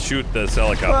at can't this. shoot this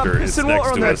helicopter. Well, it's pissing next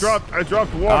water on to this. us. I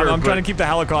dropped water. I'm but- trying to keep the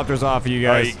helicopters off of you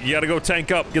All guys. right, you gotta go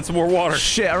tank up. Get some more water.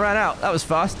 Shit, I ran out. That was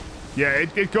fast. Yeah,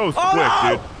 it goes Oh, quick,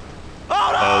 no! dude.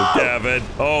 Oh, Oh, Gavin.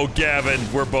 Oh, Gavin.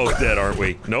 We're both dead, aren't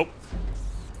we? Nope.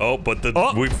 Oh, but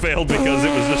we failed because it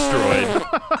was destroyed.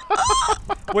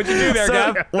 What'd you do there,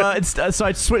 So, Gav? well, so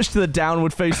I switched to the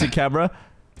downward-facing camera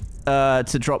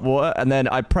to drop water, and then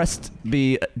I pressed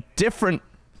the different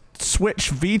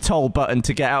switch VTOL button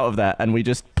to get out of that, and we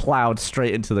just plowed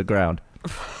straight into the ground.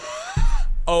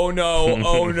 Oh no,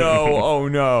 oh no, oh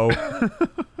no.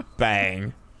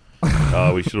 Bang.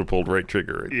 We should have pulled right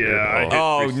trigger. Right Yeah, there. I did.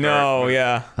 Oh Restart, no, but-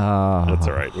 yeah. That's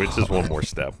all right. It's just one more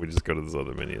step. We just go to this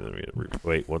other menu, and then we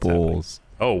wait. What's Balls.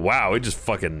 happening? Oh wow! It just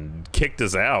fucking kicked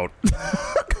us out.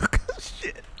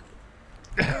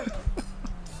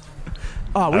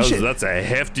 Oh, we should. That's a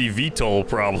hefty VTOL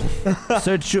problem.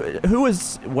 So, who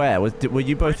was where? Were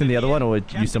you both in the other one, or were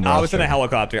you somewhere I else? was in a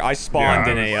helicopter. I spawned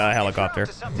in a helicopter.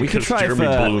 We could Because try Jeremy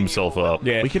for. blew himself up.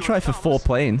 Yeah. We could try for 4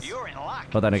 planes.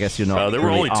 Well, then I guess you're not. There were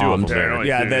really only 2 of armed. them there. only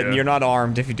Yeah, two, then you're not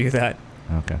armed if you do that.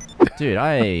 Okay. Dude,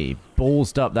 I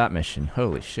ballsed up that mission.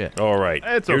 Holy shit. All right.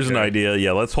 It's Here's an okay. idea.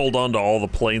 Yeah, let's hold on to all the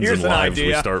planes Here's and an lives we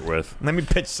idea. start with. Let me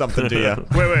pitch something to you.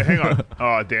 Wait, hang on.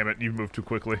 Oh, damn it. You moved too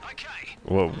quickly.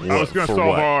 What, I was going to for solve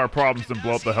what? all our problems and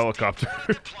blow up the helicopter.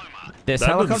 This That doesn't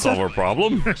helicopter? solve our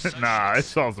problem. Nah, it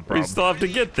solves the We problem. still have to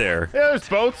get there. Yeah, there's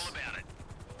boats.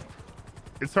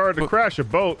 It's hard to crash a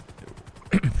boat.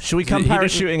 Should we come He didn't-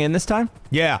 parachuting in this time?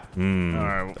 Yeah, All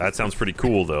right, well, That sounds pretty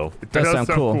cool, though. it does does sound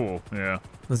sound cool. cool. Yeah.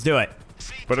 let's do it.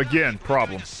 But again,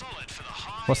 problem.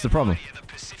 What's the problem?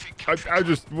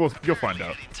 You'll find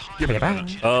out. Give me a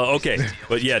minute. Okay.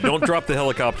 But yeah, don't drop the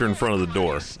helicopter in front of the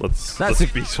door.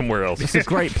 Let's be somewhere else. It's a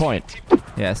great point.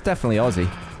 Yeah, it's definitely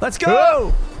Aussie. Let's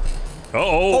go!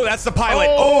 Oh, that's the pilot.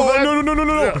 Oh, Oh, that- no, no, no, no,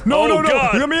 no, Yeah. no, Oh, no, no.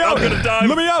 God. Let me out. I'm gonna die.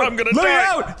 Let me out. I'm gonna Let me die.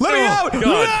 out. Let me Oh, out. God.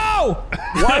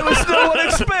 No. Why was no one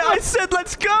expect? I said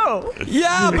let's go!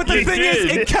 Yeah, but the You thing is,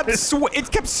 did. it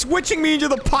kept switching me into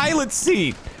the pilot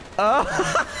seat.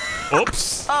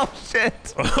 Oops. Oh,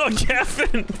 shit. Oh, Gavin.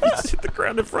 You just hit the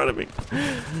ground in front of me.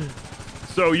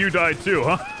 So you died too,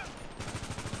 huh?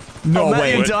 No Matt,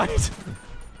 way. you died.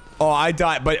 Oh, I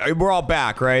died, but we're all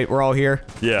back, right? We're all here.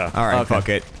 Yeah. All right, Okay. fuck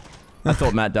it. I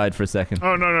thought Matt died for a second.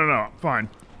 Oh, no. Fine.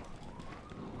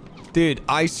 Dude,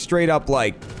 I straight up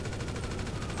like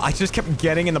I just kept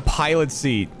getting in the pilot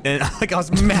seat and like I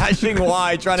was mashing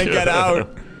Y trying to get out.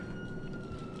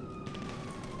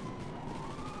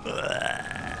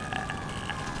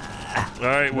 All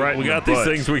right, Right we in got the these butt.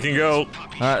 things. We can go. All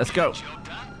right, let's go.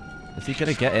 Is he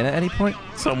gonna get in at any point?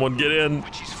 Someone get in.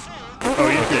 Oh,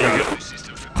 you There you got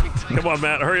go. it. Come on,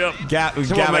 Matt. Hurry up. Gab, Come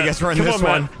on, I Matt. guess we're in Come this on,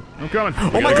 one. Matt. I'm coming.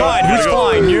 Oh my gotta god, go. who's Gotta go.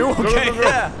 flying? You? Go, Okay. go, go.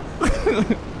 Yeah.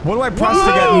 What do I press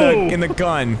to get in the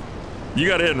gun? You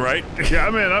got in, right? Yeah,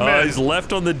 I'm in. He's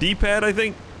left on the D-pad, I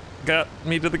think. Got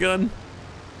me to the gun.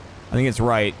 I think it's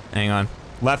right. Hang on.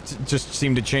 Left just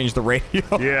seemed to change the radio.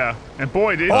 Yeah. And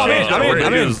boy, did Oh, I'm you in, change I'm that in, radio.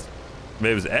 I'm in.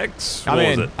 Maybe it was X. I'm What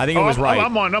in. was it? I think it was right.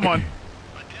 I'm on.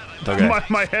 Okay.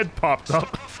 My head popped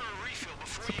up.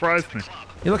 Surprised me.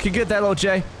 You're looking good there, little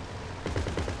Jay.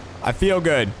 I feel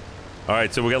good. All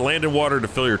right, so we got land and water to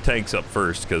fill your tanks up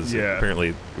first, because Yeah.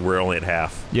 apparently we're only at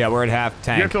half. Yeah, we're at half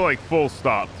You have tank. to like full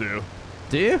stop too.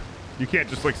 Do you? You can't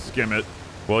just like skim it.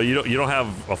 Well, you don't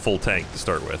have a full tank to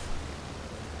start with.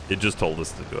 It just told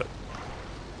us to do it.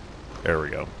 There we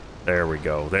go. There we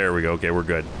go. There we go. Okay, we're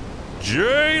good.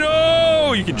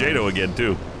 Jado! You can Jado again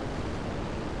too.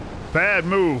 Bad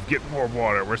move. Get more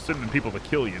water. We're sending people to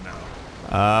kill you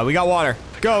now. We got water.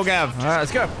 Go, Gav. All right,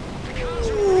 let's go.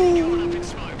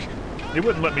 They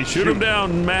wouldn't let me Shoot him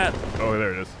down, Matt. Oh,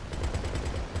 there it is.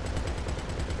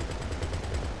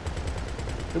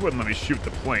 They wouldn't let me shoot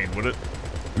the plane, would it?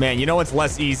 Man, you know what's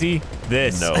less easy?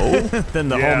 This. No. than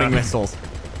the Yeah. homing missiles.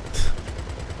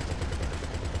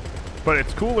 But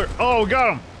it's cooler. Oh,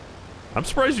 got him. I'm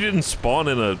surprised you didn't spawn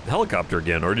in a helicopter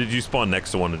again, or did you spawn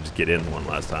next to one and just get in one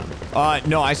last time?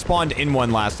 No, I spawned in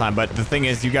one last time, but the thing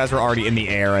is, you guys were already in the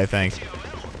air, I think.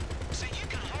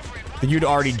 You'd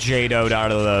already Jadoed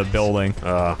out of the building.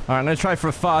 All right, I'm gonna try for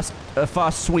a fast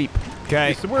sweep.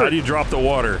 Okay. So How do you drop the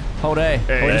water? Hold A. Or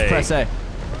just Hey. press A.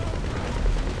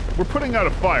 we're putting out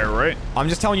a fire, right? I'm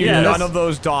just telling you, Yeah, none that's- of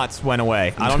those dots went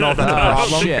away. I don't know if that's a Oh,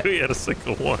 problem. shit. We had a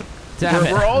single one. Damn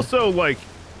it. We're also like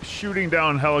shooting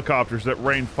down helicopters that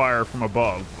rain fire from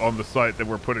above on the site that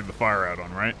we're putting the fire out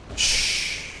on, right?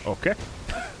 Shh. Okay.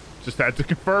 Just had to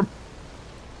confirm.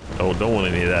 Oh, don't want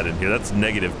any of that in here. That's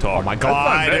negative talk. Oh my not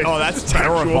god. nice. Oh, that's It's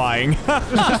factual. terrifying.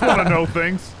 Just want to know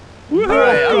things. All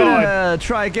right, I'm God. gonna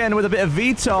try again with a bit of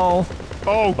VTOL.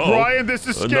 Oh, Brian, this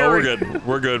is scary. No, we're good.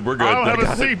 We're good. We're good. I don't have a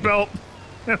got it. seatbelt.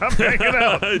 And I'm hanging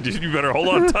out. You better hold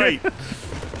on tight.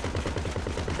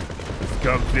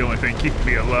 Gum's the only thing keeping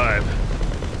me alive.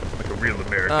 Like a real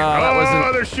American. that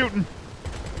wasn't- they're shooting.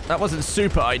 That wasn't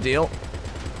super ideal.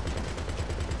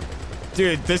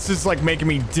 Dude, this is like making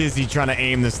me dizzy trying to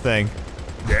aim this thing.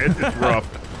 Yeah, it's rough.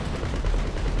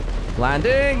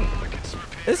 Landing.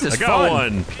 This is I got fun.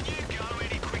 one.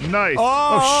 Nice.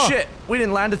 Oh shit! We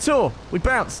didn't land at all. We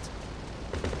bounced.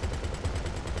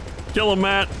 Kill him,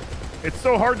 Matt. It's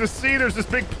so hard to see. There's this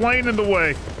big plane in the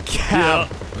way. Yeah.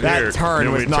 That Here, turn you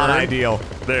want was me to not turn? ideal.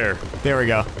 There. There we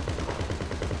go.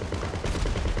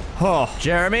 Oh,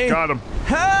 Jeremy. Got him.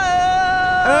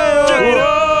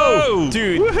 Jado!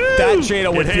 dude, that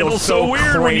Jado would It feel handles so so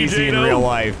weird when you crazy in Jado. real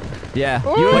life. Yeah.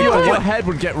 Like, Your head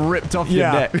would get ripped off your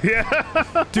Yeah.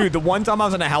 neck. Dude, the one time I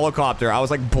was in a helicopter, I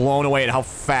was like blown away at how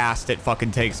fast it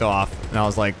fucking takes off. And I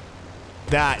was like,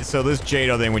 so this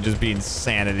Jado thing would just be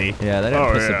insanity. Yeah, they don't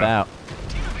Oh, piss yeah. about.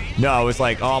 No, it was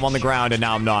like, oh, I'm on the ground and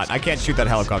now I'm not. I can't shoot that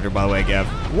helicopter, by the way, Gav.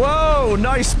 Whoa!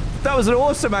 Nice That was an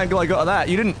awesome angle I got of that.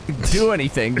 You didn't do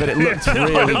anything, but it looked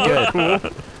really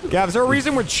good. Gav, is there a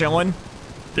reason we're chilling?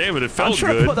 Damn it, it I'm felt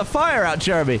trying good. to put the fire out,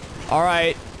 Jeremy. All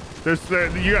right. You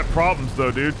got problems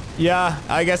though, dude. Yeah,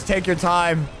 I guess take your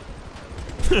time.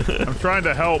 I'm trying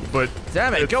to help, but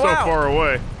Damn it, it's go so out. far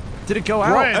away. Did it go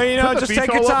out? Ryan, You know, put the just take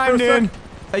VTOL your up for time, a sec. dude.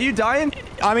 Are you dying?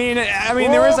 I mean,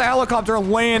 there is a helicopter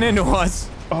laying into us.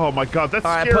 Oh my god, that's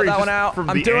All right, scary. put that just one out. From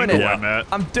I'm the doing angle it. I'm at.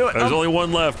 I'm doing There's only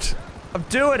one left. I'm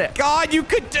doing it. God, you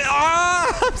could.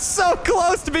 I'm so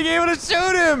close to being able to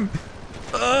shoot him.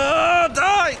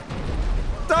 Die!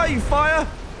 Die, you fire!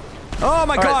 Oh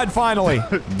my God! Finally.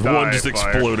 The one just fire.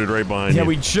 exploded right behind Yeah, you.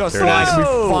 we just There it is. we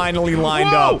Whoa! finally lined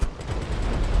Whoa!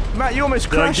 up. Matt, you almost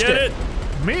Did I crashed get it?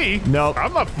 Me? Nope.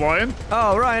 I'm not flying.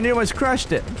 Oh, Ryan, you almost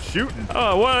crashed it. Shooting.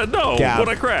 Oh, what? No. Gav.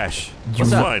 What'd I crash? You,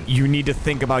 It's fine. you need to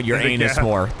think about your Yeah. anus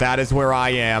more. That is where I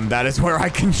am. That is where I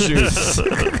can shoot.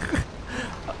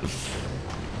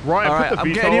 Ryan, All right, put the I'm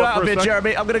VTOL getting you up out for of a here, sec.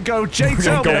 Jeremy. I'm gonna go J2.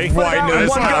 gonna go Put it right out into in this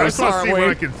one house. go. I just want to see what I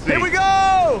aren't can see. Here we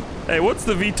go! Hey, what's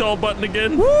the VTOL button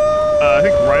again? I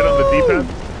think right on the D-pad.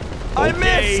 I Okay.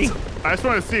 missed! I just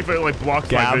want to see if it like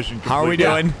blocks my Gav, vision. how are we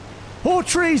completely. doing? Oh,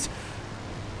 trees!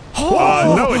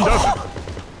 No, it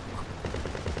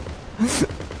doesn't.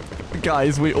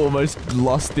 Guys, we almost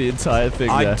lost the entire thing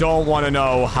I there. don't want to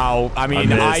know how. I mean,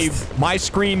 missed. my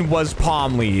screen was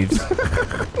palm leaves.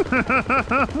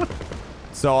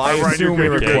 So I Ryan, assume you're we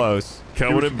were good, you're good. close.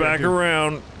 Coming it back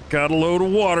around. Got a load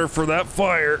of water for that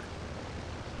fire.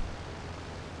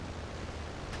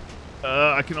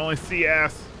 I can only see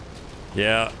ass.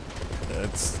 Yeah,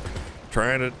 that's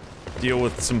trying to deal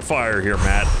with some fire here,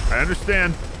 Matt. I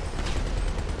understand.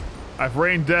 I've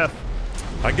rained death.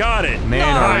 I got it. Man,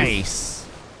 Nice.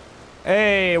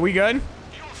 Hey, we good?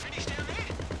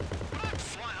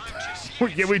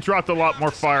 Yeah, we dropped a lot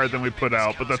more fire than we put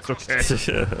out, but that's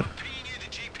okay.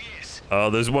 Oh,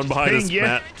 there's one behind Dang us,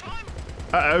 ya.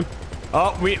 Matt.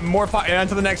 Oh, we more fire. On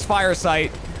to the next fire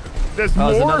site. There's Oh,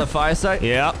 more. there's another fire site?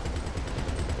 Yeah.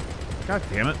 God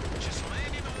damn it.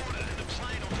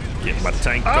 Get my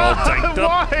tank all tanked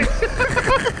up. Why?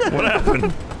 What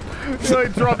happened? He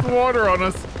like dropped water on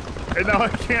us, and now I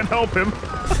can't help him.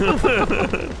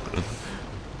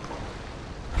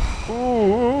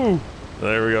 Ooh.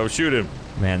 There we go. Shoot him.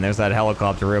 Man, there's that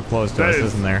helicopter real close to That us, is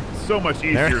isn't there? so much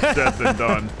easier said than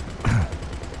done.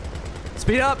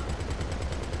 Speed up.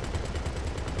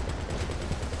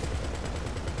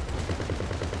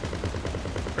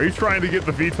 Are you trying to get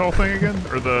the VTOL thing again?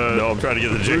 Or the... No, I'm trying to get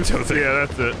the J2 thing. Yeah,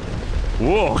 that's it.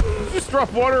 Whoa. Just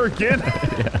drop water again?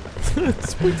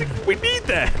 We need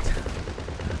that.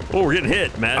 Oh, we're getting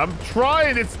hit, Matt. I'm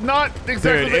trying. It's not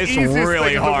exactly Dude, the it's easiest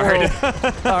really thing in the hard.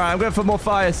 world. All right, I'm going for more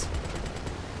fires.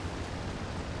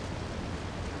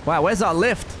 Wow, where's our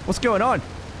lift? What's going on?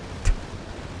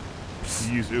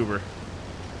 You use Uber.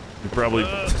 You're probably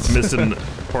missing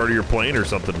part of your plane or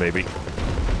something, maybe.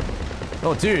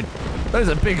 Oh, dude. Those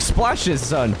are big splashes,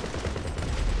 son.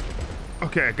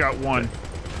 Okay, I got one.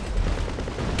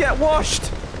 Get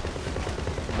washed.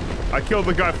 I killed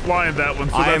the guy flying that one,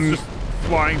 so I'm- that's just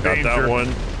flying Got danger. that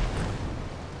one.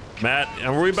 Matt,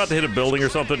 are we about to hit a building or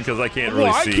something? Because I can't really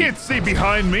Well, I see. can't see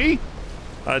behind me.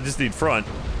 I just need front.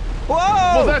 Whoa!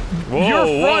 Well, that Whoa, your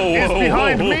front whoa, is whoa,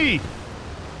 behind whoa. me.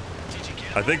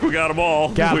 I think we got them all.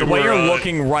 Gav, the We way were, you're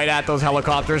looking right at those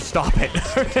helicopters, stop it.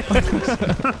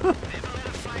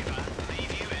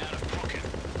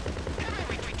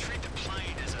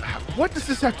 What does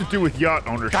this have to do with yacht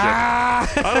ownership? I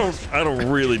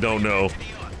don't know.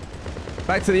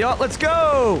 Back to the yacht. Let's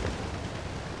go.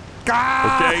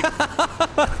 Okay.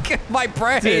 My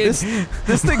brain. Dude,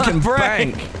 this thing can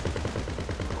brain. bank.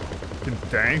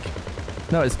 Dank.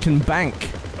 No, it can bank.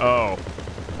 Oh.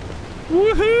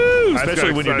 Woohoo! I just got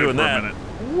Especially when you're excited doing for a that. minute.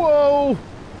 Whoa.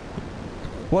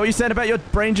 What were you saying about your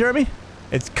brain, Jeremy?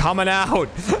 It's coming out.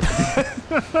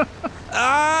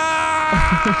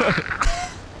 Ah!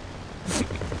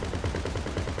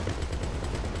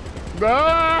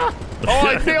 Ah! Oh,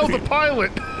 I nailed the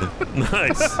pilot.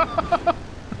 Nice.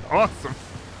 Awesome.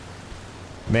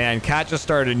 Man, Kat just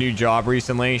started a new job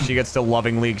recently. She gets to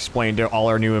lovingly explain to all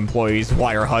our new employees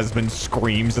why her husband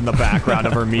screams in the background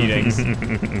of her meetings.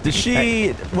 Does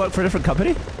she work for a different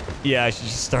company? Yeah, she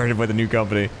just started with a new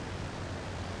company.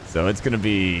 So it's gonna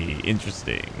be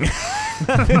interesting.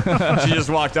 She just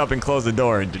walked up and closed the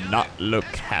door and did not look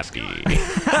happy.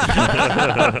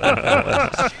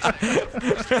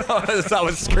 I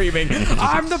was screaming,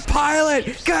 "I'm the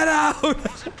pilot! Get out!"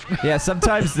 Yeah,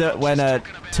 sometimes when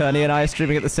Turney and I are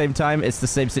streaming at the same time, it's the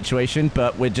same situation,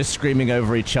 but we're just screaming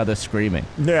over each other screaming.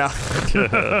 Yeah.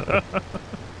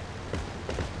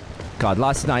 God,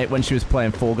 last night when she was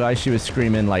playing Fall Guys, she was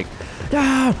screaming like,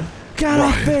 "No, get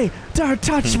off me! Don't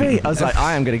touch me!" I was like,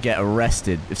 I am gonna get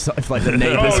arrested if like the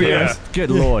neighbors hear us. Good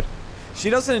lord. She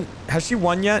doesn't. Has she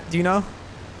won yet? Do you know?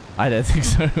 I don't think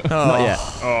so. Not yet.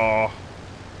 Oh.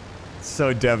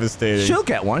 So devastating. She'll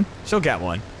get one. She'll get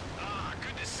one.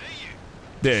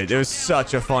 Dude, there was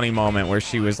such a funny moment where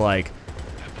she was like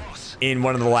in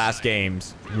one of the last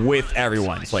games with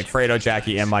everyone. So like Fredo,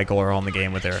 Jackie, and Michael are all in the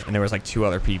game with her, and there was like 2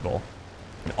 other people.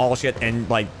 And all she had, and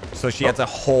like, so she had to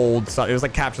hold. So it was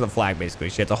like capture the flag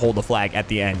basically. She had to hold the flag at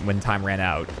the end when time ran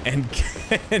out, and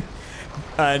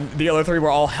and the other 3 were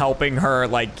all helping her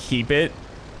like keep it.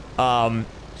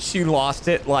 She lost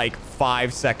it like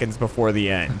 5 seconds before the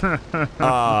end,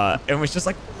 and was just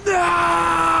like,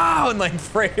 no! And like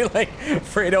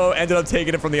Fredo ended up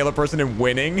taking it from the other person and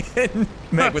winning. And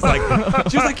Meg was like,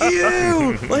 she was like,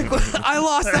 you! Like, I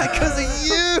lost that because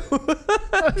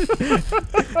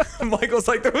of you! Michael's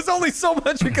like, there was only so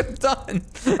much you could have done.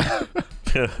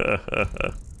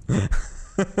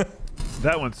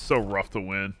 That one's so rough to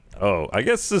win. Oh, I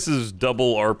guess this is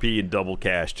double RP and double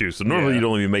cash too. So normally you'd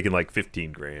only be making like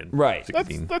 15 grand. Right.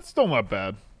 16. That's still not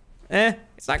bad.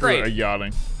 It's not For great. a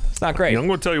yachting. It's not great. I'm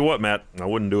going to tell you what, Matt. I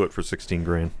wouldn't do it for 16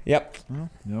 grand. Yep. Well,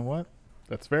 you know what?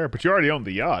 That's fair. But you already own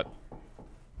the yacht.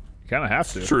 You kind of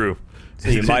have to. True. So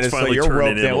you might as well. You're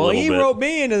roped in. Well, he roped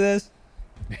me into this.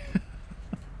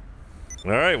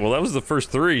 All right. Well, that was the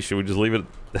first 3. Should we just leave it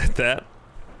at that?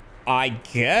 I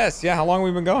guess. Yeah. How long have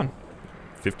we been going?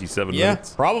 57 Yeah,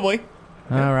 minutes. probably.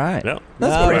 All right. Yeah.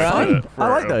 That's pretty right. fun. I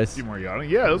like A those. few more yachting.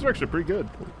 Yeah, those are actually pretty good.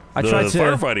 I The tried to.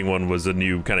 firefighting one was a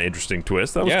new kind of interesting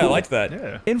twist. That was Yeah, cool. I liked that.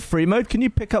 Yeah. In free mode, can you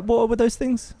pick up water with those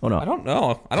things or not? I don't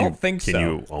know. I don't think Can so.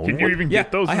 you own Can you one? even Yeah,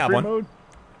 get those I in have free one. mode?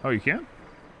 Oh, you can?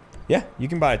 Yeah, you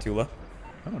can buy a Tula.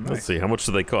 Oh, nice. Let's see. How much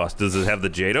do they cost? Does it have the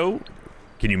Jado?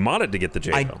 Can you mod it to get the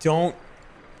Jado? I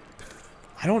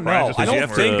don't know. Brian just I wants don't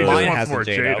more- think he just mine wants has a more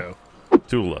Jado.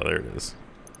 Tula. There it is.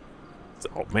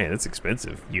 Oh man, it's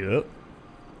expensive. Yep.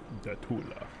 The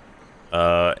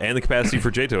Tula. And the capacity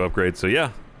for Jado upgrade. So yeah,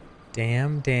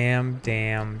 Damn. it's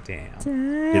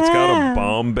got a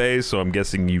bomb bay, so I'm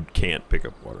guessing you can't pick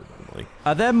up water normally.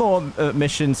 Are there more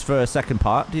missions for a second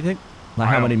part, do you think? Like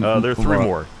how many? There are 3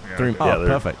 more. Yeah. 3. Yeah, Oh, there-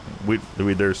 perfect.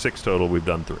 There's 6 total. We've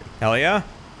done 3. Hell yeah.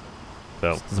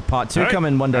 So There's a part 2 All right.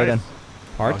 coming one day Nice. then.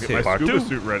 Part I'll get 2. my Part scuba 2.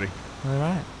 suit ready. All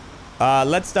right.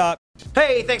 Let's stop.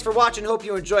 Hey, thanks for watching. Hope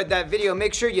you enjoyed that video.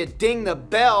 Make sure you ding the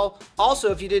bell.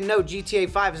 Also, if you didn't know, GTA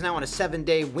 5 is now on a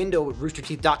 7-day window with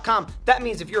roosterteeth.com. That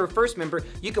means if you're a first member,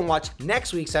 you can watch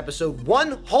next week's episode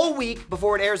 1 whole week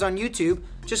before it airs on YouTube.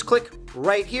 Just click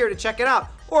right here to check it out.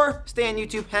 Or stay on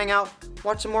YouTube, hang out,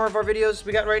 watch some more of our videos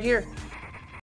we got right here.